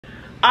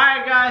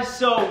Alright guys,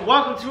 so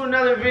welcome to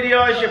another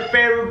video. It's your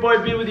favorite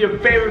boy B with your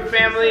favorite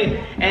family.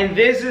 And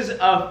this is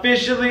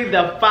officially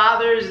the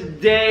Father's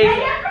Day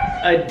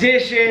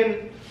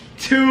edition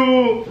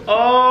 2.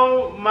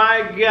 Oh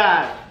my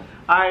god.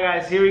 Alright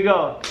guys, here we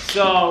go.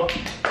 So,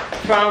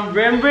 from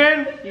Brin,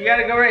 you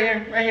gotta go right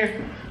here, right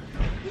here.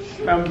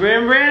 From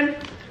Brin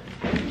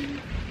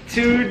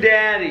to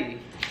Daddy.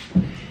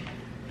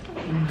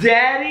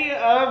 Daddy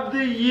of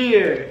the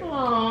year.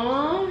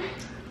 Aww.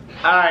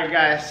 Alright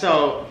guys,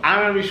 so I'm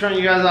going to be showing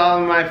you guys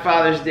all of my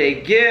Father's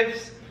Day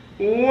gifts.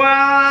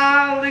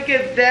 Wow, look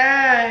at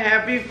that.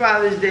 Happy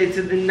Father's Day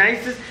to the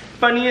nicest,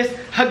 funniest,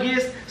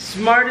 huggiest,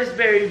 smartest,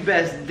 very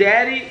best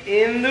daddy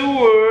in the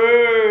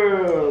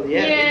world.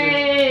 Yeah.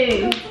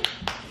 Yay.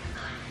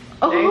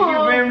 Thank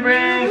you,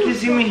 Brin.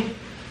 Kissing me.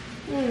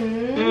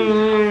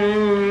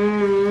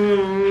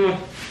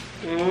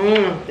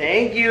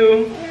 Thank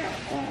you.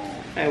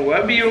 I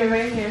love you.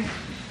 Right here.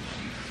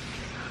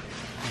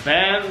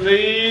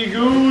 Bentley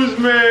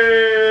Guzman!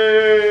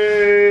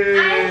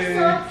 I'm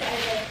so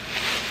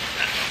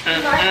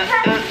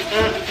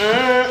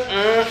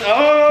excited.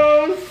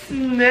 Oh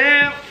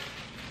snap!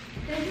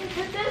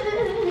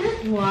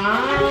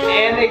 Wow.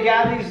 And they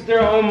got these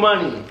their own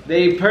money.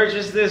 They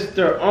purchased this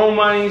their own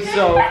money,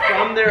 so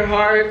from their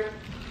heart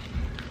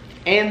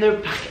and their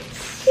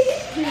pockets.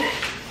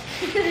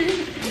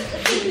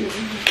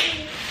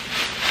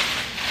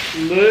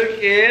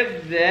 Look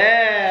at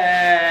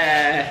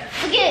that!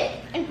 Look at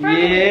in front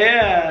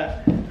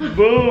Yeah!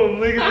 Boom!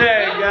 Look at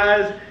that,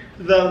 guys.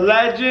 The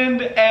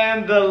legend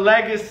and the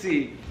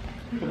legacy.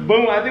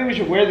 Boom! I think we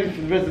should wear these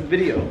for the rest of the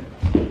video.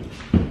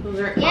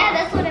 Yeah,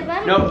 that's what I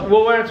bought. No,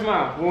 we'll wear them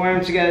tomorrow. We'll wear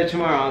them together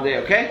tomorrow all day,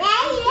 okay?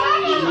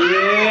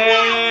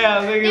 Yeah!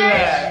 Look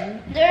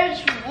at that.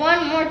 There's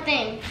one more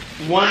thing.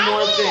 One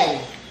more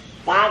thing.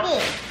 Daddy.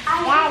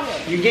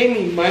 Daddy. You gave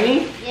me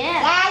money?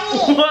 Yeah.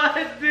 Daddy. What,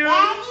 dude?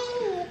 Daddy.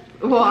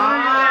 Wow.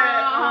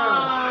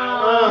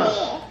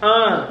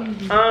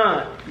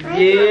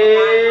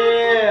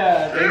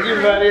 Yeah. Thank you,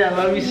 buddy. I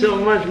love you so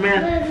much,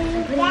 man.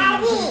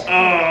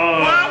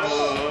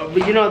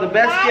 But you know, the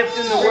best gift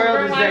in the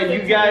world is that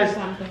you guys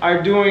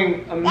are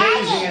doing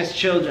amazing as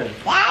children.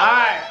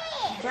 Alright.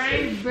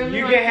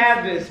 You can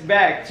have this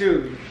back,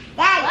 too.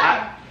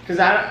 Because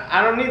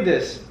I don't need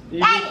this. You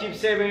just keep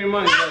saving your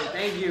money, buddy.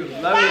 Thank you.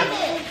 Love you.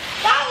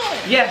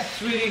 Yes,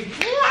 sweetie.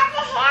 You have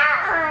the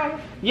hair on.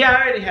 Yeah, I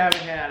already have a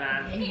hat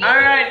on.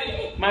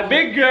 Alright, my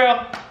big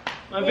girl.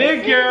 My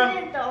big girl. This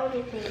isn't the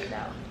only thing,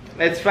 though.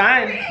 It's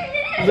fine.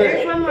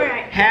 There's Look, one more.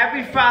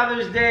 happy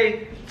Father's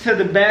Day to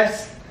the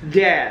best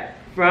dad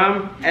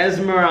from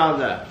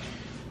Esmeralda.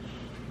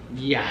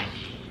 Yay.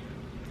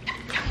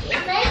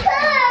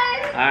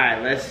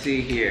 Alright, let's see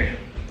here.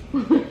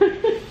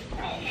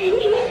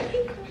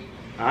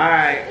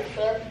 Alright.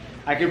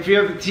 I can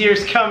feel the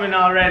tears coming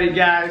already,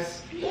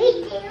 guys.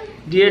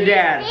 Dear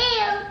Dad,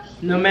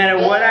 no matter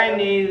what I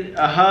need,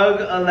 a hug,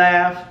 a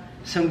laugh,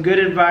 some good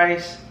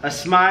advice, a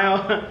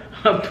smile,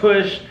 a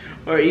push,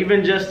 or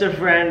even just a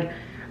friend,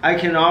 I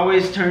can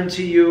always turn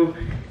to you.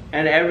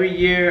 And every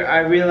year I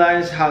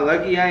realize how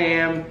lucky I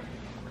am.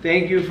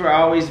 Thank you for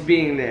always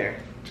being there.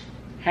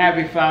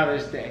 Happy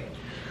Father's Day.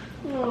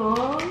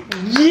 Aww.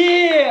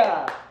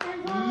 Yeah!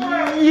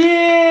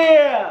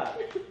 Yeah!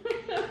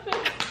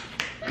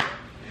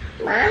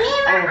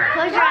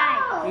 Close your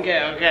eyes.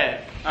 Okay.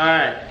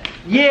 Alright.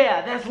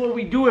 Yeah, that's what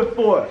we do it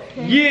for.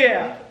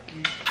 Yeah!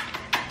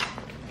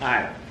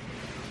 Alright.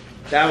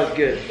 That was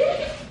good.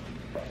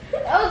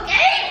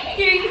 Okay,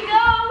 here you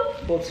go.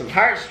 Pulled some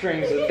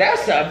heartstrings.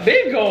 That's a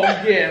big old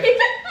gift.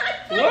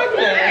 What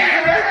the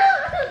heck?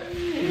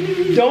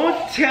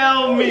 Don't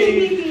tell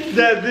me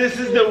that this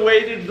is the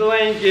weighted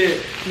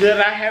blanket that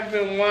I have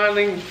been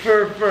wanting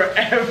for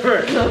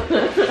forever.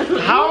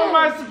 How am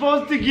I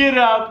supposed to get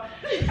up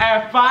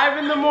at 5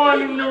 in the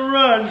morning to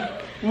run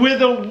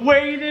with a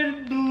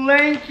weighted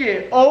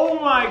blanket? Oh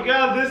my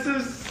god, this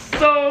is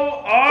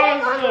so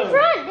awesome. Check on the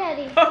front,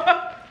 Daddy.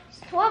 It's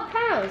 12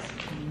 pounds.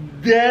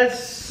 That's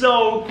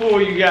so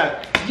cool, you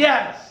guys.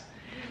 Yes.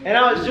 And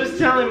I was just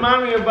telling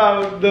Mommy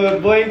about the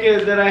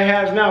blanket that I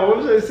have now. What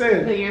was I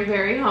saying? So you're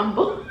very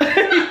humble. It's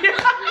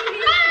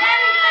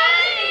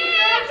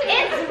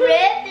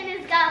ripped and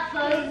it's got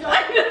bugs on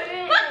it.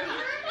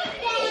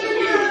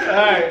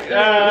 Alright.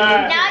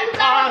 Now you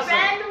got Awesome. a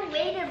brand new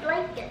weighted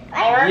blanket.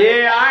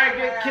 Yeah,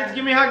 alright, kids,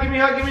 give me a hug, give me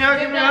a hug, give me a hug,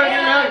 give me a hug, give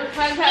me a hug.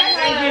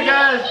 Thank you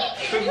guys.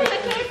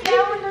 If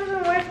that one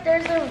doesn't work,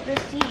 there's a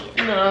receipt.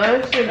 No,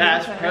 that should be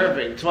That's fine.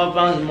 perfect. 12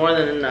 pounds is more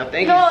than enough.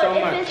 Thank No, you so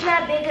if much. it's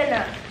not big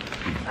enough.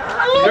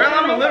 Girl,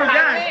 I'm a little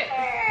guy.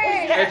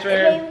 It's right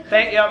here.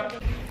 Thank you.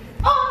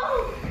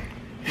 Oh!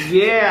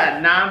 Yeah,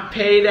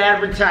 non-paid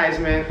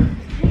advertisement.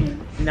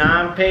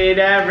 Non-paid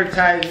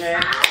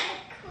advertisement.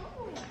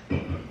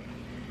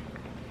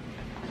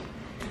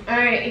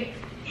 Alright.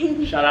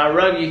 Shout out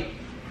Ruggy.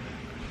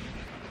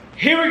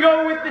 Here we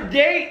go with the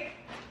date.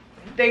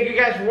 Thank you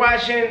guys for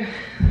watching.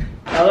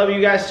 I love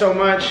you guys so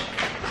much.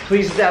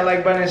 Please hit that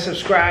like button and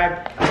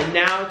subscribe. And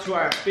now to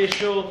our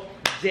official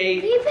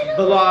Day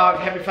vlog.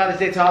 Happy Father's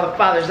Day to all the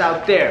fathers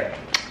out there.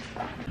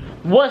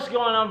 What's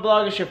going on,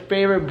 vlog? It's your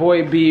favorite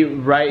boy B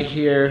right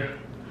here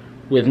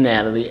with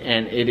Natalie,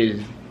 and it is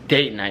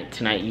date night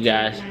tonight, you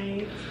guys.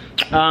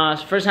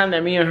 It's the first time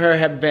that me and her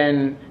have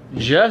been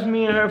just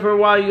me and her for a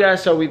while, you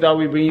guys, so we thought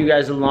we'd bring you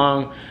guys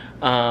along.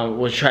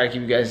 We'll try to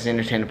keep you guys as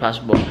entertained as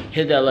possible.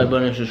 Hit that like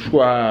button and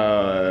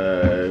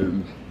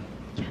subscribe.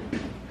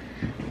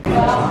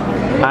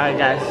 Alright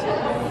guys,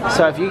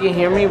 so if you can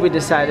hear me, we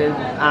decided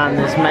on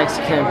this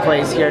Mexican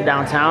place here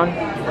downtown.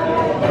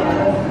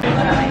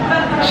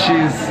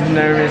 She's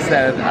nervous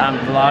that I'm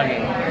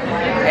vlogging.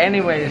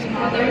 Anyways,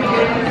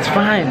 it's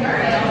fine.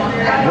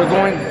 We're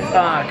going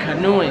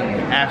canoeing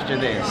after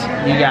this,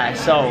 you guys.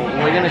 So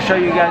we're gonna show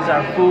you guys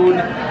our food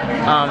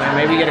and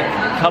maybe get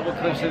a couple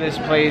clips of this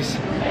place,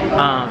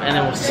 and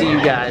then we'll see you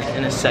guys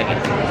in a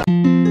second.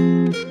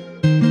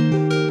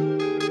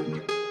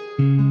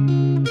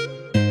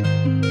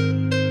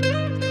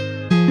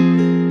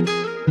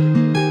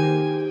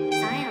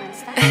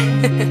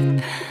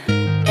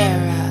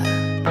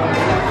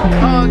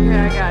 Okay,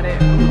 I got it.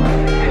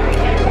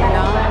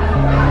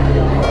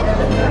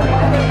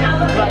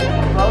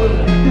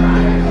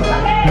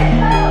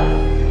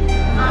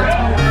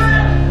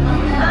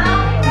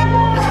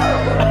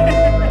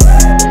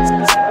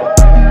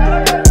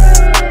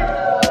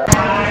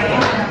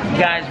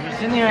 Guys, we're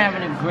sitting here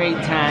having a great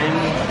time.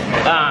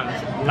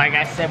 Like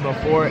I said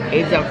before,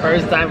 it's the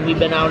first time we've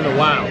been out in a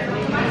while.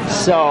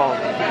 So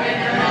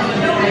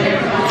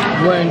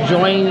we're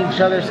enjoying each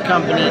other's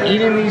company,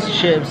 eating these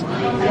chips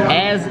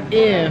as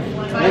if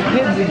we're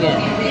kids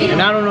again.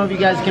 And I don't know if you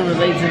guys can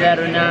relate to that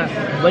or not,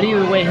 but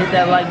either way, hit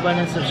that like button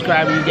and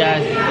subscribe, you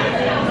guys.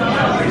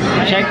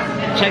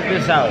 Check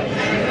this out.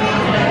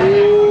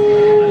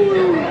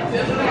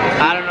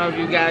 I don't know if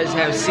you guys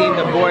have seen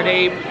the Bored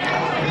Ape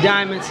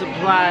Diamond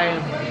Supply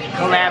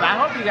collab. I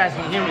hope you guys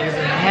can hear me. This is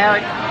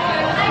heck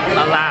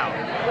loud.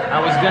 I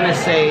was gonna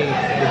say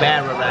the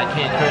bad word, but I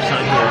can't curse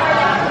on here.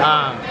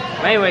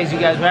 But anyways, you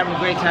guys, we're having a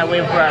great time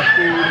waiting for our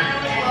food.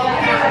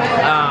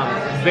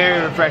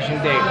 Very refreshing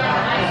day.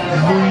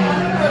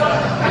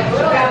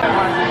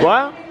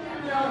 What?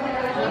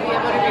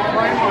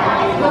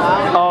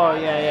 Oh,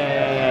 yeah.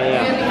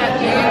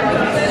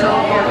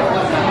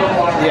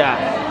 Yeah.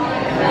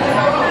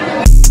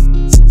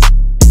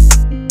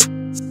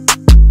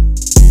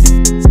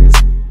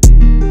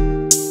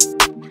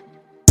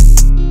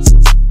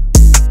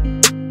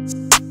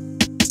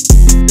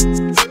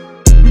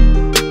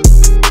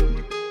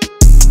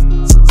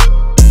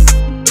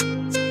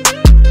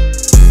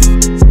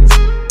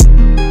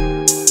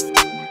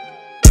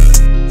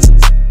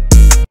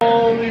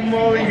 Holy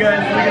moly,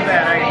 guys, look at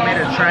that. I made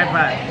a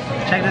tripod.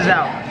 Check this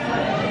out.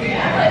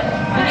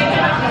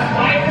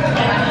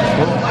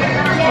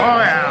 Oh,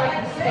 yeah.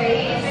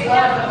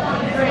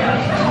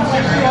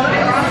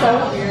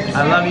 I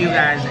love you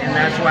guys, and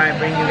that's why I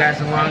bring you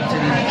guys along to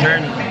these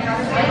journeys.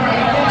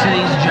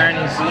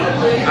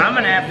 I'm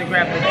gonna have to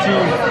grab the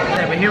tube.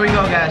 But here we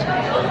go, guys.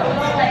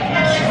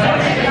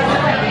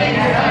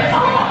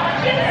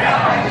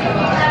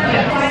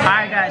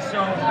 Alright guys, so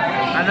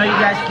I know you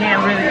guys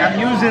can't really, I'm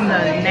using the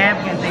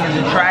napkin thing as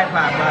a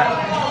tripod, but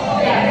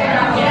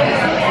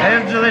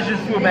it's delicious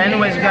food. But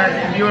anyways guys,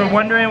 if you were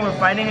wondering, we're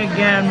fighting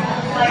again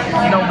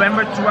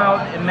November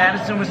 12th in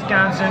Madison,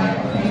 Wisconsin.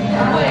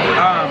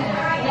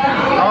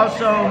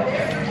 Also,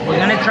 we're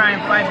gonna try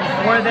and fight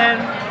before then.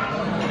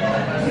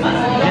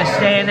 Just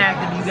staying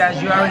active, you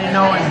guys. You already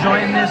know,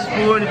 enjoying this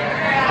food.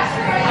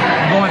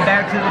 Going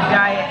back to the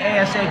diet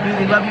ASAP.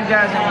 We love you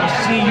guys, and we'll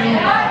see you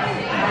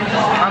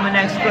on the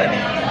next clip.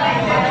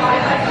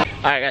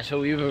 Alright guys, so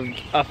we've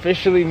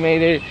officially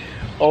made it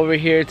over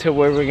here to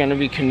where we're gonna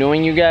be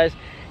canoeing, you guys.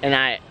 And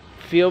I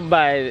feel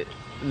by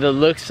the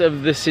looks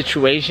of the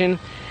situation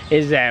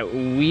is that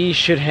we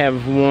should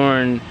have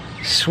worn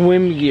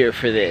swim gear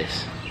for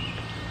this.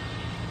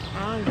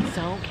 I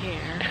don't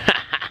care.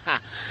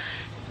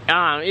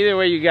 Either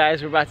way, you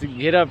guys, we're about to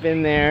get up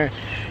in there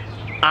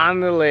on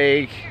the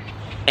lake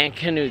and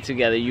canoe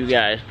together, you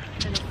guys.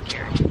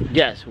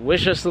 Yes,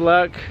 wish us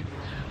luck.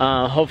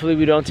 Hopefully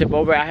we don't tip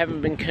over. I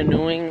haven't been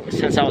canoeing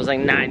since I was like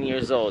 9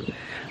 years old.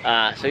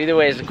 So either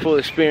way, it's a cool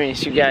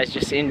experience, you guys.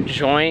 Just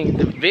enjoying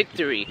the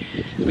victory,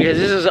 because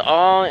this is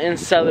all in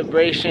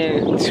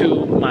celebration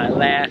to my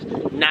last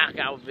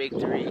knockout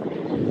victory.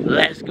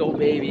 Let's go,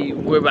 baby.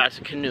 We're about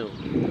to canoe.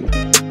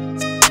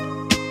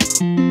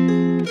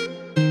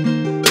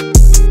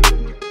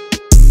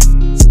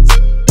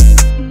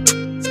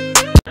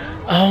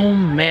 Oh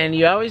man,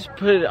 you always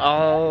put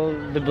all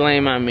the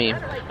blame on me.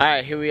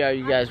 Alright, here we are,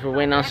 you guys. We're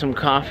waiting on some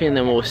coffee, and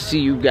then we'll see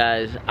you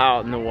guys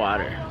out in the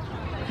water.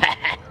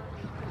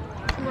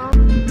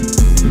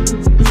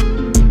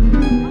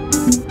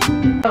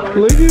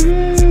 Look at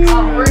this!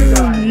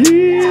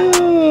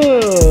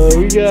 Yeah!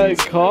 We got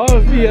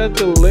coffee at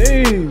the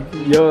lake!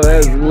 Yo,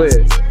 that's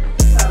lit.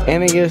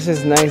 And it gives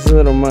this nice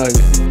little mug.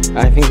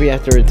 I think we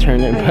have to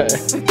return it, but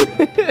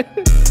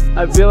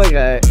I feel like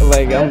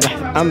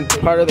I'm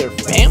part of their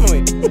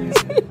family.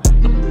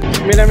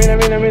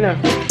 Mira.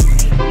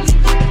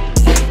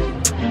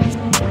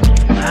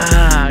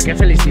 qué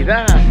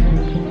felicidad.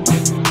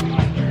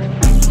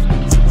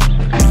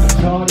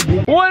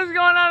 What is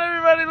going on,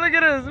 everybody? Look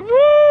at us.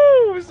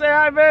 Woo! Say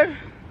hi, babe.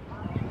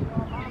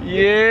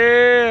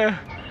 Yeah.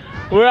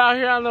 We're out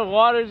here on the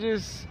water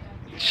just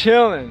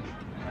chilling.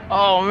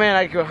 Oh man,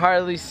 I could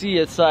hardly see.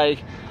 It's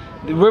like,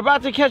 we're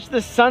about to catch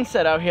the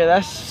sunset out here.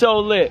 That's so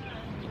lit.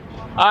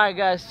 Alright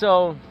guys,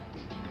 so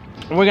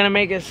we're gonna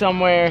make it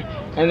somewhere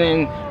and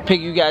then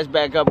pick you guys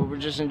back up. But we're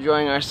just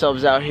enjoying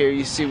ourselves out here.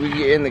 You see, we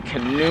get in the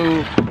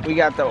canoe. We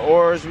got the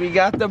oars. We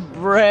got the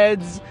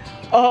breads.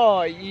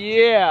 Oh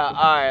yeah.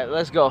 Alright,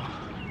 let's go.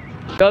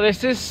 Yo,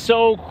 this is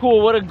so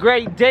cool. What a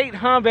great date,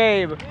 huh,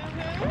 babe?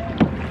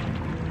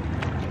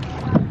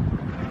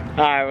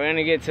 Alright, we're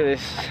gonna get to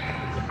this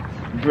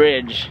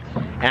bridge.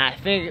 And I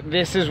think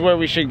this is where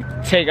we should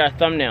take our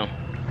thumbnail.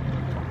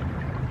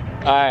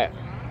 Alright.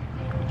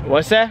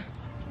 What's that?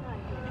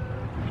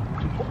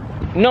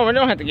 No, we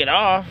don't have to get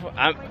off.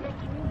 Alright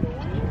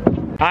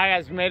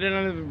guys, made it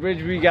under the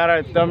bridge. We got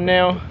our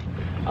thumbnail.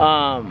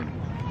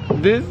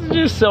 This is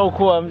just so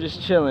cool. I'm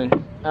just chilling.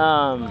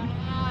 But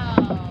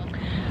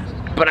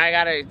I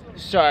gotta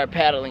start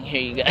paddling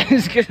here, you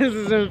guys, because this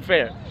isn't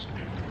fair.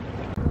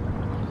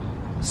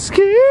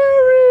 Scary!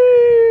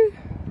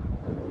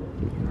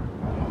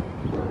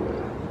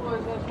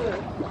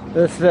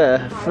 That's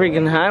the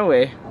freaking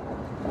highway.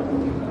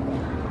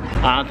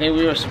 I don't think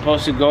we were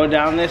supposed to go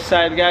down this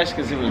side, guys,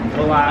 because it was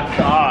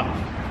blocked off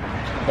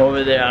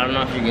over there. I don't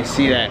know if you can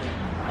see that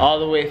all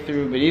the way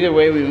through, but either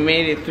way, we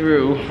made it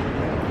through,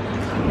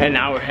 and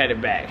now we're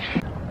headed back.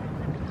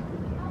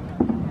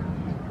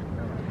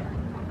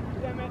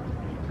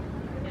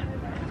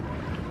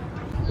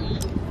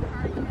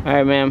 All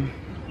right, ma'am.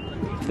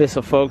 This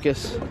will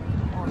focus.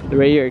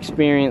 Rate your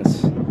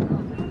experience.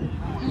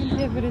 I'd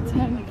give it a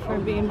 10 for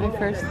being my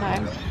first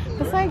time.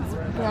 Besides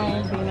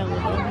Brian being a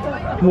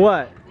little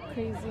What?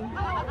 crazy.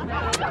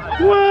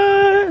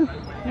 What?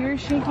 You were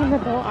shaking the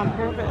boat on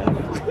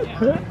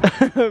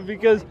purpose.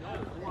 Because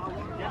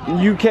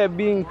you kept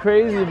being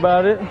crazy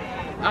about it.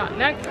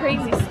 Not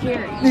crazy,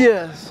 scary.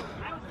 Yes.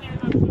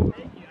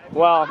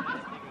 Well,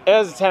 it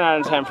was a 10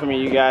 out of 10 for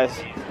me, you guys.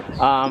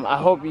 I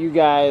hope you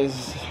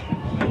guys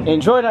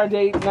enjoyed our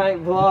date night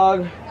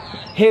vlog.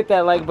 Hit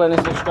that like button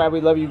and subscribe. We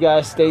love you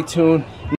guys. Stay tuned.